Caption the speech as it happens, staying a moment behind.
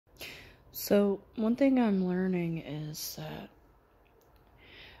So, one thing I'm learning is that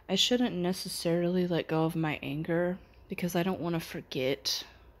I shouldn't necessarily let go of my anger because I don't want to forget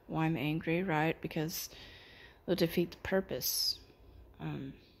why I'm angry, right? Because it'll defeat the purpose.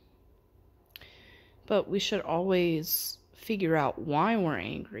 Um, but we should always figure out why we're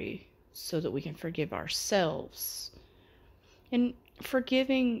angry so that we can forgive ourselves. And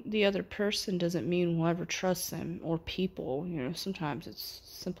forgiving the other person doesn't mean we'll ever trust them or people. Sometimes it's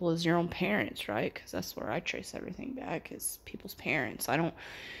simple as your own parents, right? Because that's where I trace everything back, is people's parents. I don't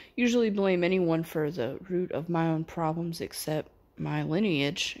usually blame anyone for the root of my own problems except my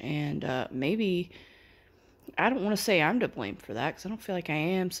lineage. And maybe, I don't want to say I'm to blame for that because I don't feel like I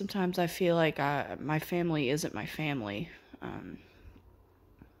am. Sometimes I feel like my family isn't my family.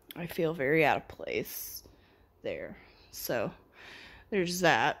 I feel very out of place there. So there's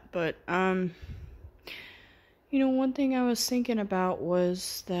that. But one thing I was thinking about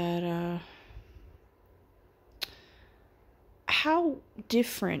was that how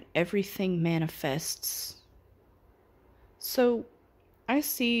different everything manifests. So I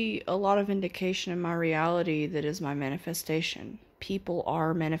see a lot of indication in my reality that is my manifestation. People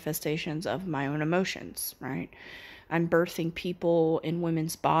are manifestations of my own emotions, right? I'm birthing people in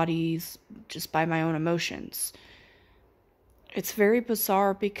women's bodies just by my own emotions. It's very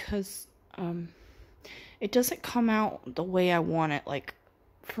bizarre because it doesn't come out the way I want it. Like,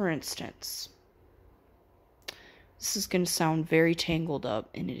 for instance, this is going to sound very tangled up,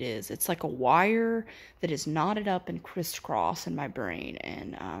 and it is. It's like a wire that is knotted up and crisscross in my brain.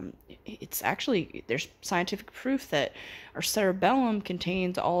 And it's actually, there's scientific proof that our cerebellum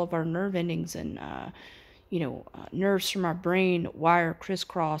contains all of our nerve endings and, nerves from our brain wire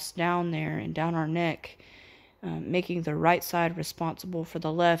crisscross down there and down our neck, making the right side responsible for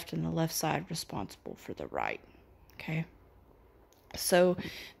the left and the left side responsible for the right. Okay? So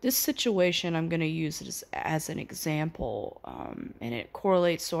this situation, I'm going to use it as an example, and it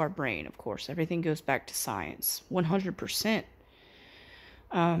correlates to our brain, of course. Everything goes back to science, 100%.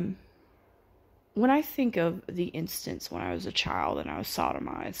 When I think of the instance when I was a child and I was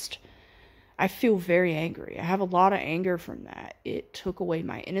sodomized, I feel very angry. I have a lot of anger from that. It took away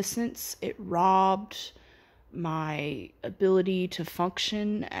my innocence. It robbed my ability to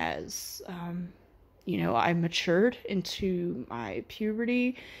function as I matured into my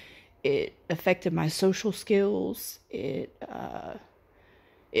puberty. It affected my social skills. It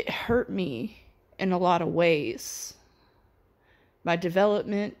hurt me in a lot of ways. My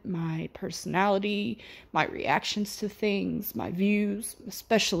development, my personality, my reactions to things, my views,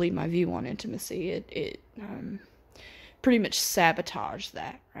 especially my view on intimacy, it pretty much sabotaged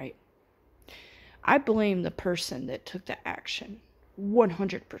that, right? I blame the person that took the action,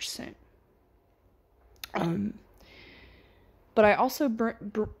 100%. But I also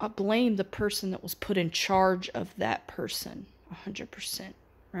blame the person that was put in charge of that person, 100%,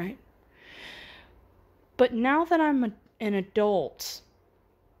 right? But now that I'm an adult,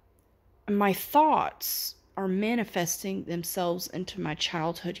 my thoughts are manifesting themselves into my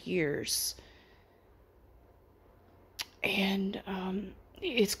childhood years. And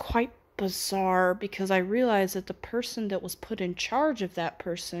it's quite bizarre because I realize that the person that was put in charge of that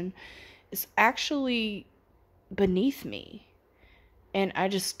person is actually beneath me. And I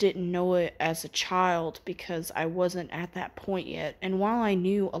just didn't know it as a child because I wasn't at that point yet. And while I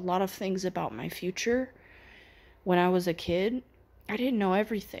knew a lot of things about my future when I was a kid, I didn't know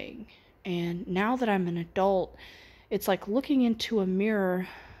everything. And now that I'm an adult, it's like looking into a mirror.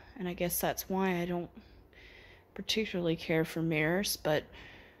 And I guess that's why I don't particularly care for mirrors. But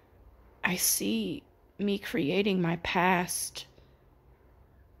I see me creating my past.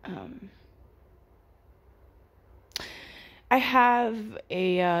 I have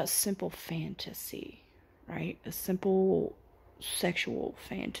a simple fantasy, right? A simple sexual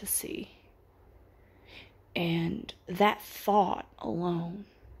fantasy. And that thought alone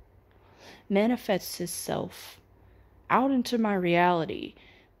manifests itself out into my reality,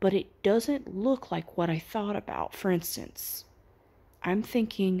 but it doesn't look like what I thought about. For instance, I'm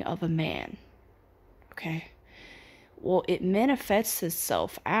thinking of a man, okay? Well, it manifests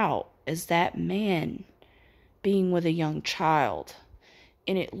itself out as that man being with a young child,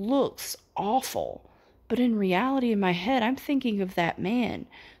 and it looks awful, but in reality, in my head, I'm thinking of that man,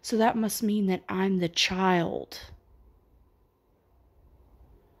 so that must mean that I'm the child.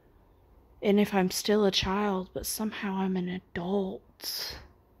 And if I'm still a child, but somehow I'm an adult,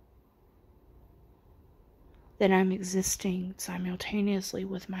 then I'm existing simultaneously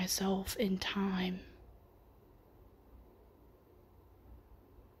with myself in time.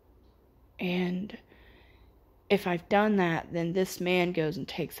 And if I've done that, then this man goes and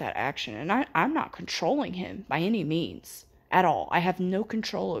takes that action. And I'm not controlling him by any means at all. I have no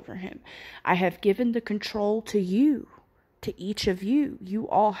control over him. I have given the control to you, to each of you. You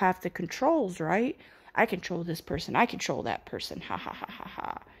all have the controls, right? I control this person. I control that person. Ha ha ha ha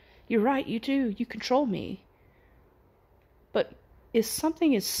ha. You're right, you do. You control me. But if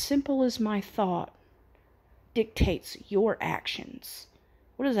something as simple as my thought dictates your actions,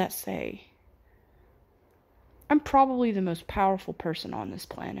 what does that say? I'm probably the most powerful person on this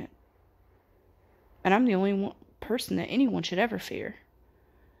planet. And I'm the only person that anyone should ever fear.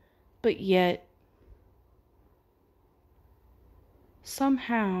 But yet,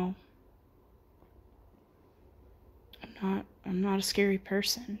 somehow, I'm not a scary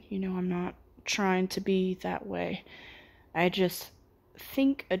person. I'm not trying to be that way. I just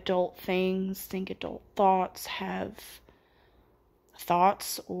think adult things, think adult thoughts, have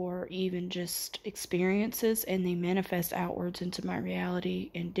thoughts or even just experiences, and they manifest outwards into my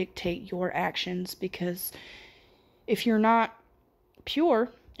reality and dictate your actions. Because if you're not pure,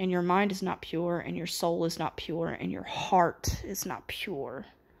 and your mind is not pure, and your soul is not pure, and your heart is not pure,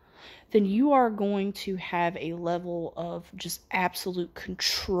 then you are going to have a level of just absolute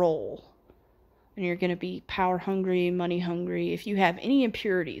control. And you're going to be power hungry, money hungry. If you have any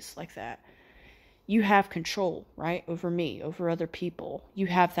impurities like that, you have control, right? Over me, over other people. You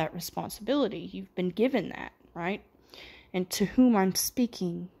have that responsibility. You've been given that, right? And to whom I'm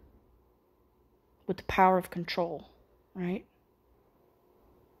speaking with the power of control, right?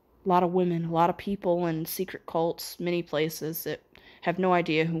 A lot of women, a lot of people in secret cults, many places that have no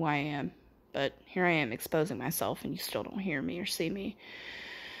idea who I am. But here I am exposing myself, and you still don't hear me or see me.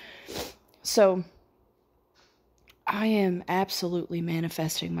 So I am absolutely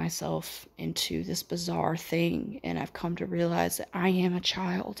manifesting myself into this bizarre thing, and I've come to realize that I am a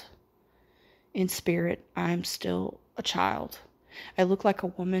child. In spirit, I'm still a child. I look like a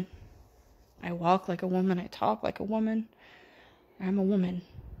woman. I walk like a woman. I talk like a woman. I'm a woman.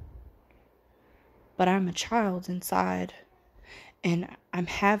 But I'm a child inside. And I'm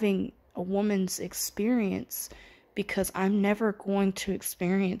having a woman's experience because I'm never going to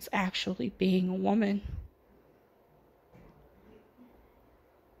experience actually being a woman.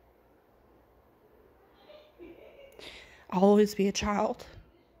 I'll always be a child.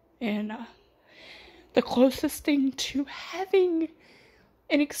 And the closest thing to having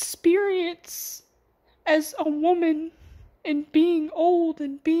an experience as a woman and being old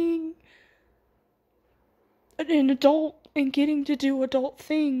and being an adult and getting to do adult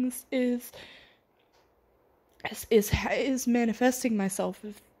things is manifesting myself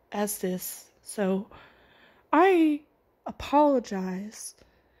as this. So I apologize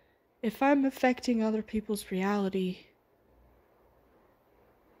if I'm affecting other people's reality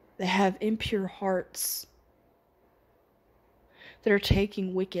that have impure hearts, that are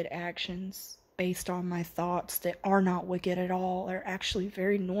taking wicked actions based on my thoughts that are not wicked at all. They're actually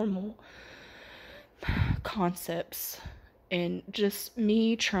very normal concepts, and just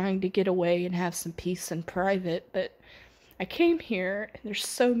me trying to get away and have some peace in private. But I came here, and there's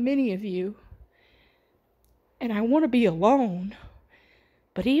so many of you, and I want to be alone.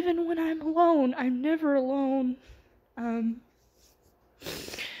 But even when I'm alone, I'm never alone. And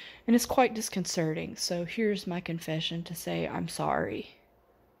it's quite disconcerting. So here's my confession to say I'm sorry.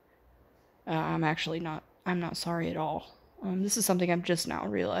 I'm not sorry at all. This is something I'm just now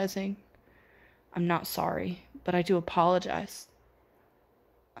realizing. I'm not sorry, but I do apologize.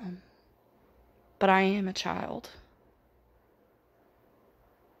 But I am a child.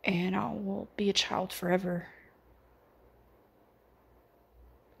 And I will be a child forever.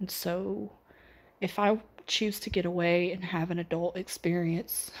 And so, if I choose to get away and have an adult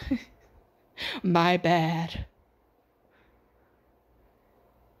experience, my bad.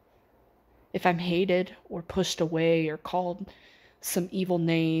 If I'm hated or pushed away or called some evil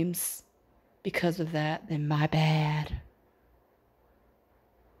names because of that, then my bad.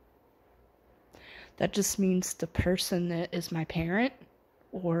 That just means the person that is my parent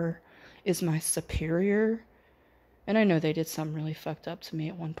or is my superior. And I know they did something really fucked up to me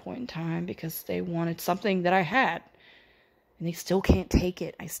at one point in time because they wanted something that I had. And they still can't take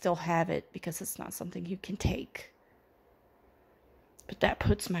it. I still have it because it's not something you can take. But that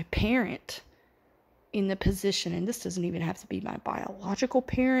puts my parent in the position, and this doesn't even have to be my biological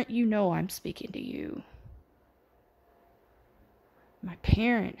parent. You know I'm speaking to you. My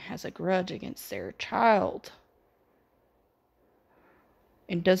parent has a grudge against their child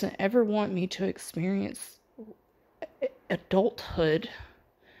and doesn't ever want me to experience adulthood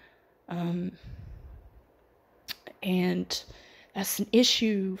and That's an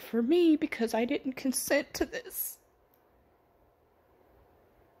issue for me because I didn't consent to this.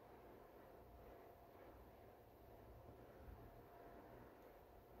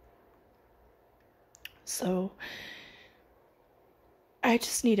 So, I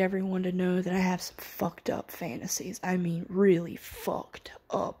just need everyone to know that I have some fucked up fantasies. I mean, really fucked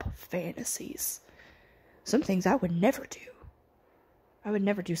up fantasies. Some things I would never do. I would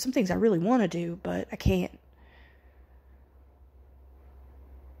never do. Some things I really want to do, but I can't.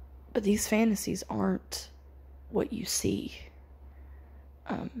 But these fantasies aren't what you see.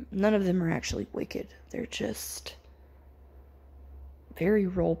 None of them are actually wicked. They're just very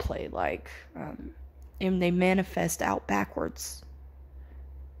roleplay like. And they manifest out backwards.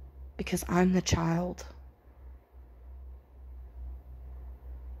 Because I'm the child.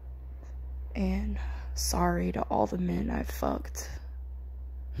 And sorry to all the men I've fucked.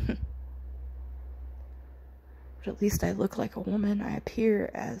 But at least I look like a woman. I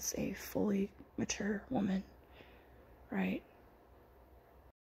appear as a fully mature woman. Right?